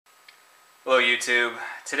Hello YouTube.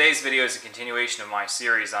 Today's video is a continuation of my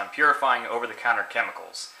series on purifying over-the-counter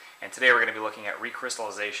chemicals, and today we're going to be looking at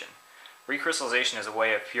recrystallization. Recrystallization is a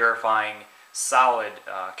way of purifying solid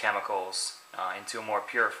chemicals into a more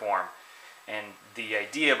pure form, and the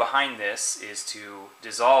idea behind this is to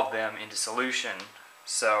dissolve them into solution.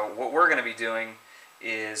 So what we're going to be doing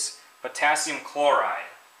is potassium chloride.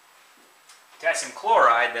 Potassium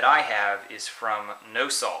chloride that I have is from No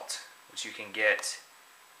Salt, which you can get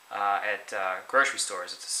at grocery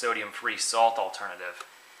stores. It's a sodium-free salt alternative.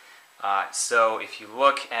 So if you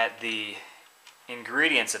look at the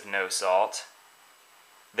ingredients of No Salt,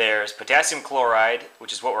 there's potassium chloride,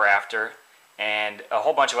 which is what we're after, and a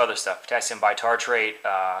whole bunch of other stuff: potassium bitartrate,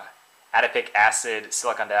 adipic acid,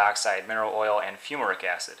 silicon dioxide, mineral oil, and fumaric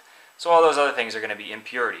acid. So all those other things are going to be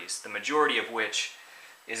impurities, the majority of which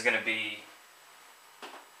is going to be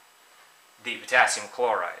the potassium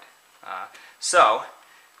chloride. So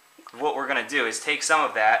what we're going to do is take some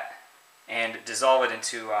of that and dissolve it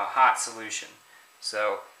into a hot solution.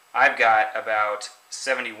 So I've got about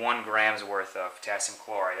 71 grams worth of potassium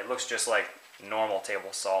chloride. It looks just like normal table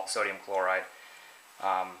salt, sodium chloride.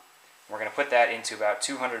 We're going to put that into about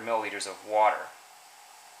 200 milliliters of water.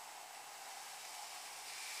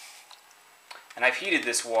 And I've heated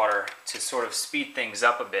this water to sort of speed things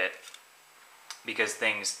up a bit, because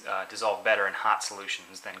things dissolve better in hot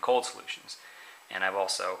solutions than cold solutions. And I'm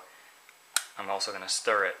also going to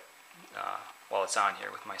stir it while it's on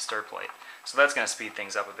here with my stir plate. So that's going to speed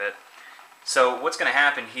things up a bit. So what's going to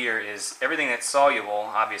happen here is everything that's soluble,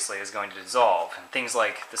 obviously, is going to dissolve. And things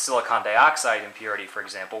like the silicon dioxide impurity, for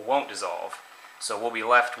example, won't dissolve. So we'll be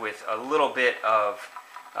left with a little bit of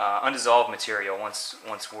undissolved material once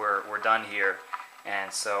we're done here.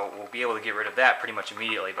 And so we'll be able to get rid of that pretty much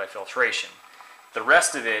immediately by filtration. The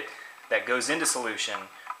rest of it that goes into solution,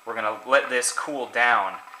 we're going to let this cool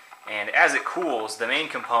down. And as it cools, the main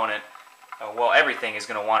component, well, everything is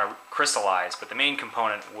going to want to crystallize, but the main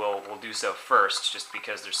component will do so first, just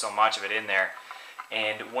because there's so much of it in there.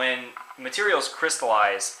 And when materials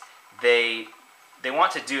crystallize, they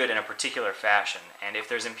want to do it in a particular fashion. And if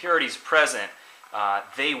there's impurities present,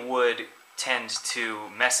 they would tend to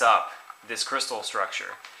mess up this crystal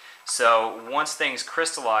structure. So once things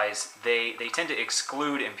crystallize, they tend to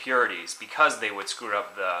exclude impurities because they would screw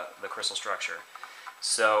up the crystal structure.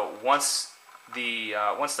 So once the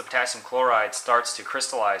potassium chloride starts to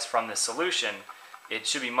crystallize from this solution, it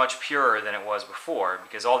should be much purer than it was before,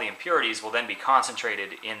 because all the impurities will then be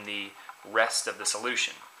concentrated in the rest of the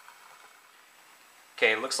solution.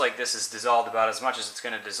 Okay, it looks like this is dissolved about as much as it's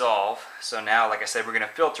going to dissolve. So now, like I said, we're going to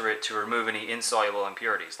filter it to remove any insoluble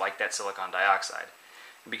impurities, like that silicon dioxide.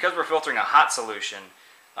 Because we're filtering a hot solution,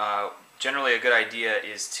 generally a good idea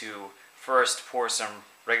is to first pour some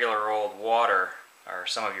regular old water, or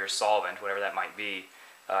some of your solvent, whatever that might be,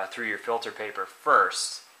 through your filter paper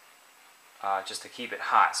first, just to keep it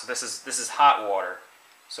hot. So this is hot water,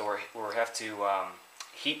 so we have to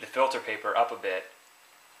heat the filter paper up a bit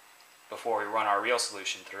before we run our real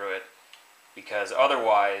solution through it, because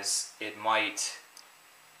otherwise it might,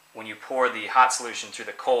 when you pour the hot solution through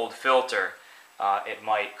the cold filter, it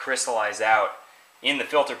might crystallize out in the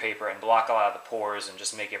filter paper and block a lot of the pores and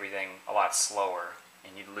just make everything a lot slower,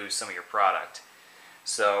 and you'd lose some of your product.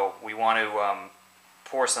 So we want to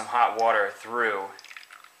pour some hot water through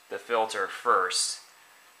the filter first,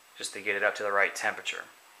 just to get it up to the right temperature.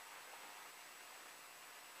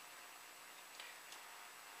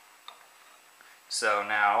 So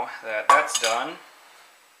now that that's done,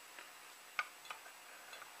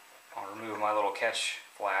 I'll remove my little catch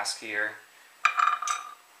flask here,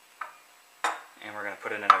 and we're going to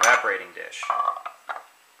put it in an evaporating dish.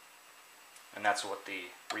 And that's what the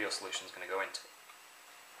real solution is going to go into.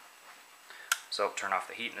 So turn off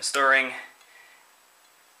the heat and the stirring,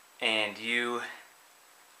 and you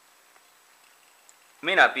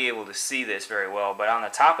may not be able to see this very well, but on the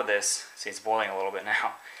top of this, see, it's boiling a little bit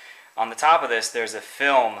now. On the top of this, there's a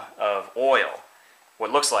film of oil, what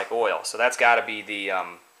looks like oil. So that's got to be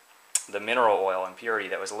the mineral oil impurity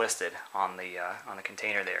that was listed on the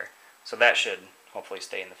container there. So that should hopefully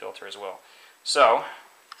stay in the filter as well. So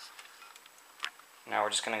now we're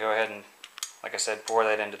just going to go ahead and, like I said, pour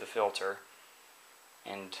that into the filter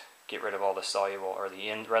and get rid of all the soluble, or the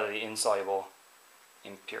insoluble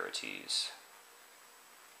impurities.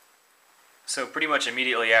 So pretty much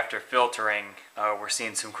immediately after filtering, we're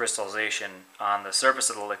seeing some crystallization on the surface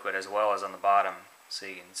of the liquid as well as on the bottom. So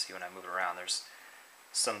you can see when I move it around, there's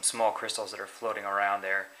some small crystals that are floating around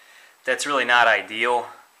there. That's really not ideal.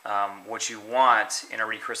 What you want in a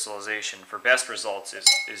recrystallization for best results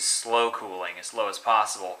is slow cooling, as slow as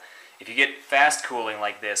possible. If you get fast cooling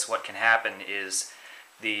like this, what can happen is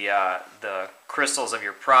the crystals of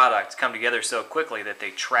your product come together so quickly that they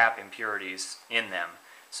trap impurities in them.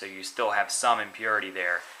 So you still have some impurity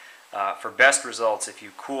there. For best results, if you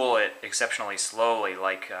cool it exceptionally slowly,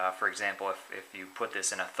 like for example, if you put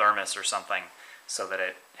this in a thermos or something so that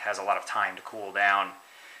it has a lot of time to cool down,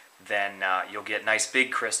 then you'll get nice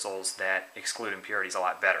big crystals that exclude impurities a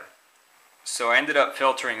lot better. So I ended up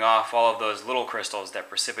filtering off all of those little crystals that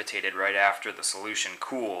precipitated right after the solution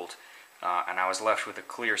cooled, and I was left with a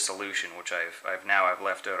clear solution, which I've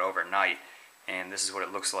left out overnight, and this is what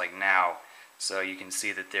it looks like now. So you can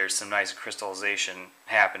see that there's some nice crystallization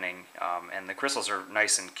happening, and the crystals are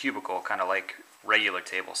nice and cubical, kind of like regular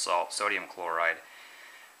table salt, sodium chloride.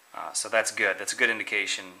 So that's good. That's a good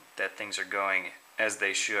indication that things are going as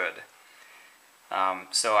they should.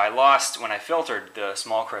 So I lost, when I filtered the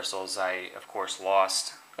small crystals, I of course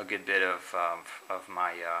lost a good bit of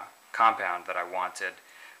my compound that I wanted,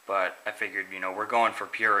 but I figured, you know, we're going for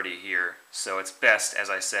purity here, so it's best, as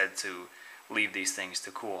I said, to leave these things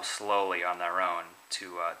to cool slowly on their own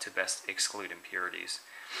to best exclude impurities.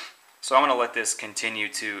 So I'm going to let this continue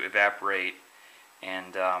to evaporate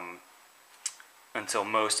and until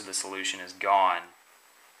most of the solution is gone.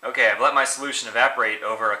 Okay, I've let my solution evaporate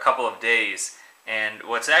over a couple of days, and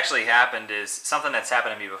what's actually happened is something that's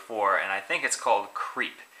happened to me before, and I think it's called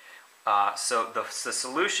creep. So the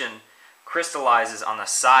solution crystallizes on the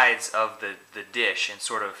sides of the dish and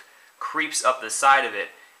sort of creeps up the side of it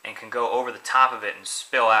and can go over the top of it and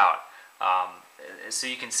spill out. So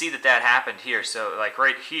you can see that happened here. So like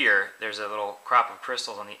right here, there's a little crop of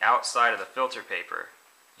crystals on the outside of the filter paper.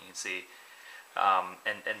 You can see.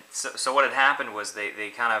 So what had happened was they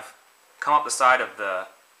kind of come up the side of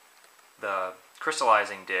the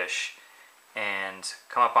crystallizing dish and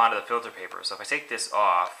come up onto the filter paper. So if I take this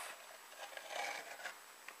off,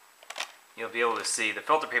 you'll be able to see the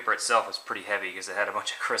filter paper itself was pretty heavy because it had a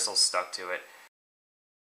bunch of crystals stuck to it.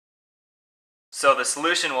 So the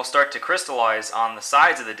solution will start to crystallize on the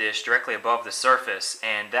sides of the dish directly above the surface,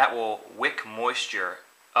 and that will wick moisture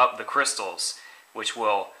up the crystals, which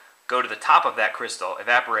will go to the top of that crystal,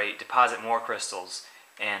 evaporate, deposit more crystals,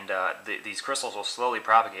 and these crystals will slowly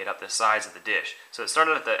propagate up the sides of the dish. So it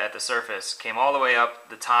started at the surface, came all the way up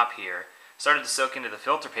the top here, started to soak into the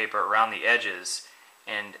filter paper around the edges,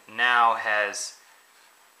 and now has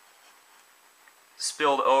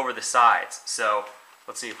spilled over the sides. So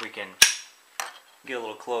let's see if we can get a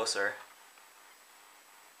little closer.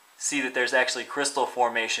 See that there's actually crystal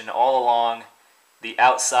formation all along the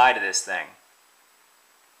outside of this thing.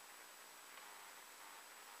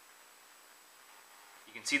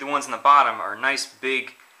 You can see the ones in the bottom are nice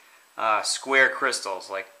big square crystals,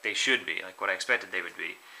 like they should be, like what I expected they would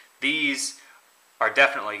be. These are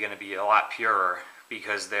definitely going to be a lot purer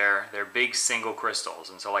because they're big single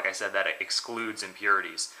crystals, and so like I said, that excludes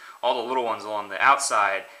impurities. All the little ones along the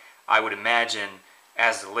outside, I would imagine,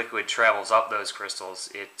 as the liquid travels up those crystals,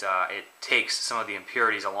 it takes some of the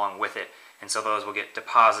impurities along with it, and so those will get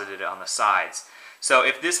deposited on the sides. So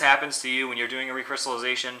if this happens to you when you're doing a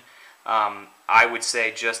recrystallization, I would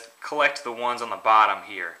say just collect the ones on the bottom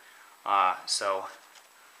here. So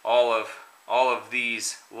all of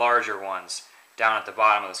these larger ones down at the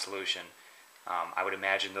bottom of the solution, I would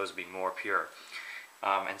imagine those would be more pure.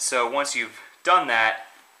 And so once you've done that,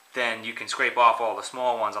 then you can scrape off all the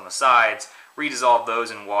small ones on the sides, redissolve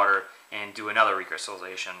those in water, and do another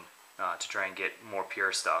recrystallization to try and get more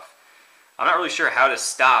pure stuff. I'm not really sure how to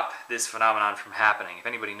stop this phenomenon from happening. If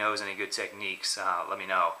anybody knows any good techniques, let me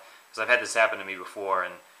know. Because I've had this happen to me before,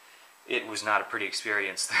 and it was not a pretty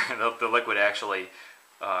experience. The liquid actually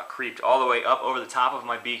creeped all the way up over the top of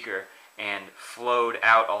my beaker and flowed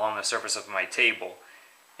out along the surface of my table.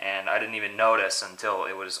 And I didn't even notice until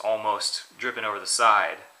it was almost dripping over the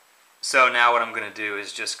side. So now what I'm going to do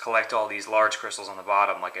is just collect all these large crystals on the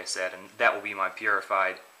bottom, like I said, and that will be my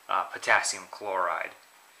purified potassium chloride.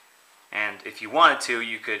 And if you wanted to,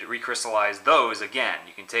 you could recrystallize those again.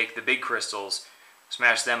 You can take the big crystals,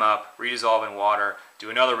 smash them up, redissolve in water, do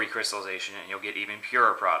another recrystallization, and you'll get even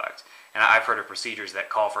purer product. And I've heard of procedures that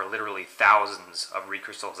call for literally thousands of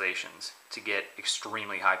recrystallizations to get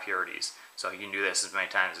extremely high purities. So you can do this as many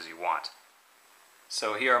times as you want.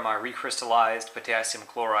 So here are my recrystallized potassium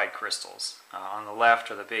chloride crystals. On the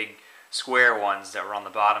left are the big square ones that were on the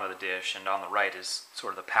bottom of the dish, and on the right is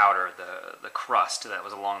sort of the powder, the crust that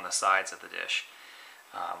was along the sides of the dish.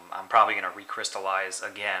 I'm probably going to recrystallize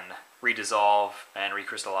again, redissolve and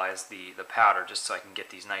recrystallize the powder just so I can get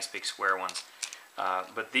these nice big square ones.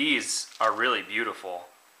 But these are really beautiful.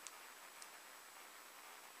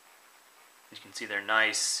 You can see they're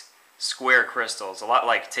nice square crystals, a lot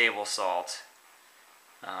like table salt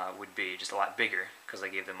would be, just a lot bigger because I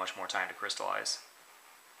gave them much more time to crystallize.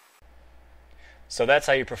 So that's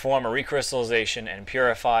how you perform a recrystallization and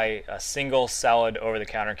purify a single solid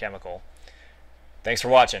over-the-counter chemical. Thanks for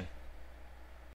watching.